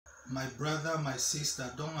My brother, my sister,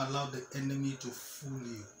 don't allow the enemy to fool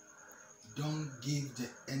you. Don't give the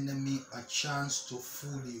enemy a chance to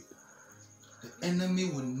fool you. The enemy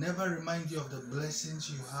will never remind you of the blessings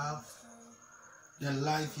you have, the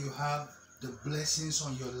life you have, the blessings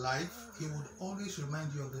on your life. He would always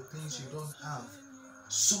remind you of the things you don't have,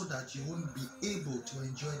 so that you won't be able to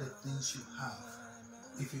enjoy the things you have.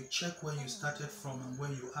 If you check where you started from and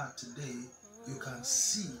where you are today, you can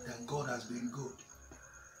see that God has been good.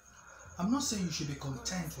 I'm not saying you should be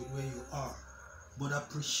content with where you are, but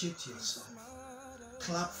appreciate yourself.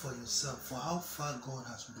 Clap for yourself for how far God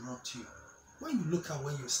has brought you. When you look at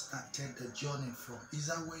where you started the journey from, is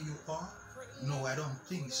that where you are? No, I don't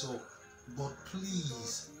think so. But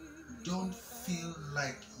please, don't feel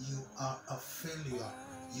like you are a failure.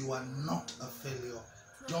 You are not a failure.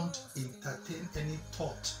 Don't entertain any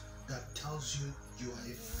thought that tells you you are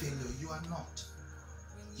a failure. You are not.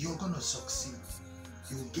 You're going to succeed.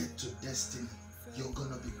 You'll get to destiny. You're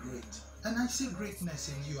going to be great. And I see greatness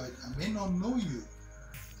in you. I may not know you,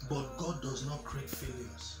 but God does not create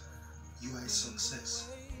failures. You are a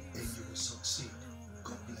success.